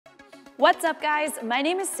What's up, guys? My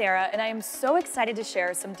name is Sarah, and I am so excited to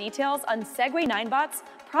share some details on Segway-Ninebot's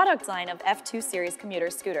product line of F2 series commuter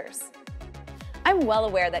scooters. I'm well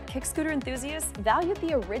aware that Kickscooter enthusiasts valued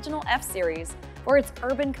the original F series for its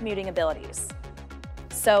urban commuting abilities.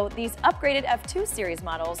 So these upgraded F2 series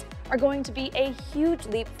models are going to be a huge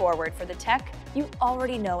leap forward for the tech you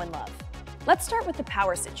already know and love. Let's start with the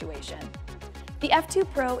power situation. The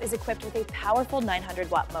F2 Pro is equipped with a powerful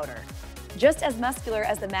 900-watt motor, just as muscular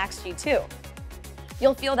as the Max G2.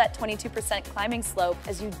 You'll feel that 22% climbing slope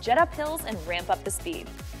as you jet up hills and ramp up the speed.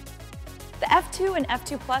 The F2 and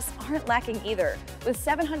F2 Plus aren't lacking either, with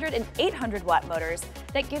 700 and 800-watt motors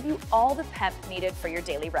that give you all the pep needed for your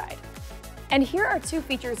daily ride. And here are two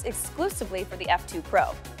features exclusively for the F2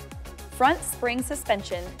 Pro. Front spring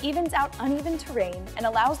suspension evens out uneven terrain and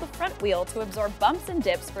allows the front wheel to absorb bumps and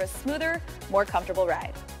dips for a smoother, more comfortable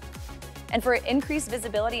ride. And for increased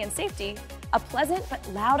visibility and safety, a pleasant but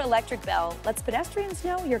loud electric bell lets pedestrians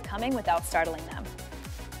know you're coming without startling them.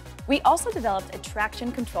 We also developed a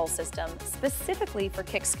traction control system specifically for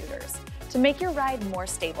kick scooters to make your ride more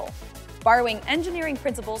stable. Borrowing engineering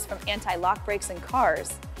principles from anti-lock brakes in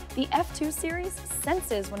cars, the F2 series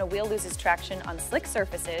senses when a wheel loses traction on slick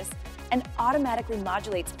surfaces and automatically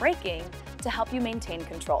modulates braking to help you maintain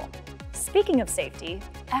control. Speaking of safety,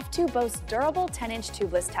 F2 boasts durable 10-inch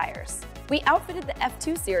tubeless tires. We outfitted the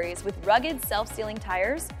F2 series with rugged self-sealing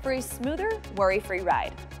tires for a smoother, worry-free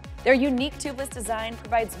ride. Their unique tubeless design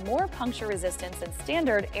provides more puncture resistance than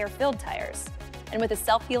standard air-filled tires. And with a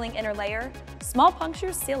self-healing inner layer, small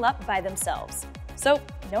punctures seal up by themselves. So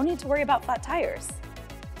no need to worry about flat tires.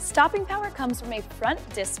 Stopping power comes from a front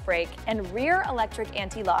disc brake and rear electric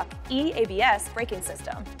anti-lock (EABS) braking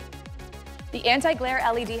system. The anti-glare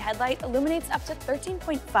LED headlight illuminates up to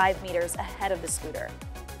 13.5 meters ahead of the scooter.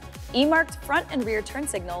 E-marked front and rear turn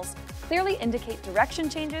signals clearly indicate direction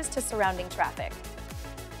changes to surrounding traffic.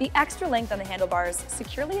 The extra length on the handlebars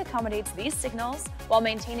securely accommodates these signals while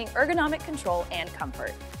maintaining ergonomic control and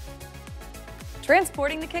comfort.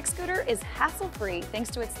 Transporting the kick scooter is hassle-free thanks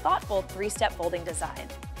to its thoughtful 3-step folding design.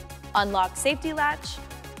 Unlock safety latch,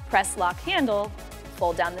 press lock handle,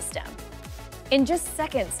 fold down the stem. In just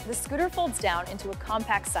seconds, the scooter folds down into a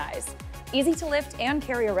compact size, easy to lift and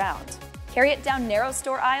carry around. Carry it down narrow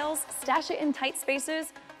store aisles, stash it in tight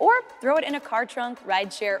spaces, or throw it in a car trunk,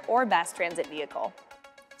 rideshare, or mass transit vehicle.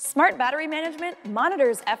 Smart battery management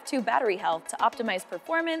monitors F2 battery health to optimize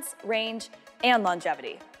performance, range, and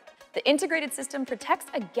longevity. The integrated system protects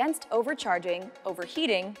against overcharging,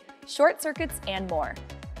 overheating, short circuits, and more.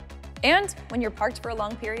 And when you're parked for a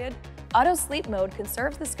long period, auto sleep mode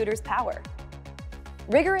conserves the scooter's power.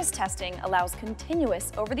 Rigorous testing allows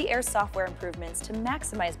continuous over-the-air software improvements to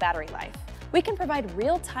maximize battery life. We can provide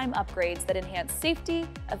real-time upgrades that enhance safety,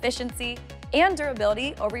 efficiency, and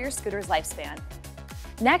durability over your scooter's lifespan.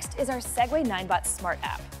 Next is our Segway-Ninebot Smart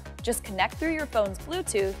app. Just connect through your phone's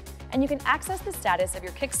Bluetooth, and you can access the status of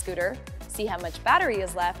your kick scooter, see how much battery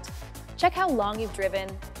is left, check how long you've driven,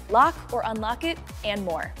 lock or unlock it, and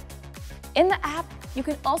more. In the app, you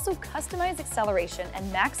can also customize acceleration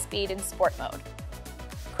and max speed in sport mode.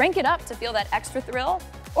 Crank it up to feel that extra thrill,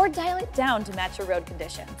 or dial it down to match your road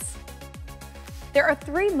conditions. There are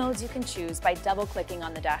 3 modes you can choose by double-clicking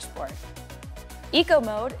on the dashboard. Eco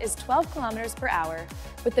mode is 12 kilometers per hour,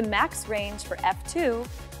 with the max range for F2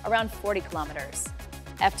 around 40 kilometers.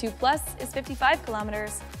 F2 Plus is 55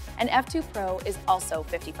 kilometers, and F2 Pro is also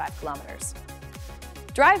 55 kilometers.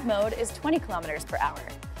 Drive mode is 20 kilometers per hour,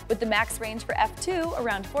 with the max range for F2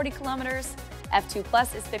 around 40 kilometers, F2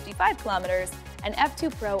 Plus is 55 kilometers, and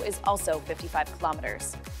F2 Pro is also 55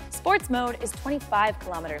 kilometers. Sports mode is 25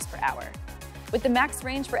 kilometers per hour, with the max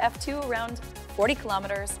range for F2 around 40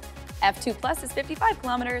 kilometers, F2 Plus is 55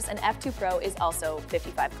 kilometers, and F2 Pro is also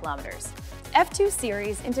 55 kilometers. F2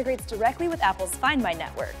 series integrates directly with Apple's Find My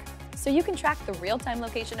network, so you can track the real-time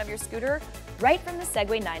location of your scooter right from the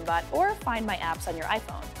Segway-Ninebot or Find My apps on your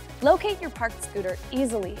iPhone. Locate your parked scooter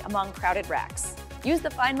easily among crowded racks. Use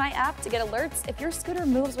the Find My app to get alerts if your scooter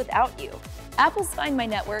moves without you. Apple's Find My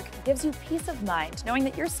network gives you peace of mind knowing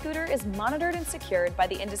that your scooter is monitored and secured by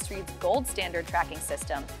the industry's gold standard tracking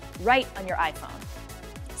system right on your iPhone.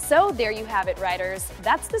 So there you have it, riders.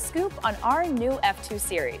 That's the scoop on our new F2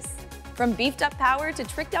 series. From beefed up power to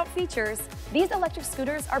tricked out features, these electric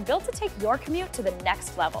scooters are built to take your commute to the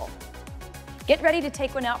next level. Get ready to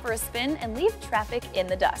take one out for a spin and leave traffic in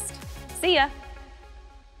the dust. See ya!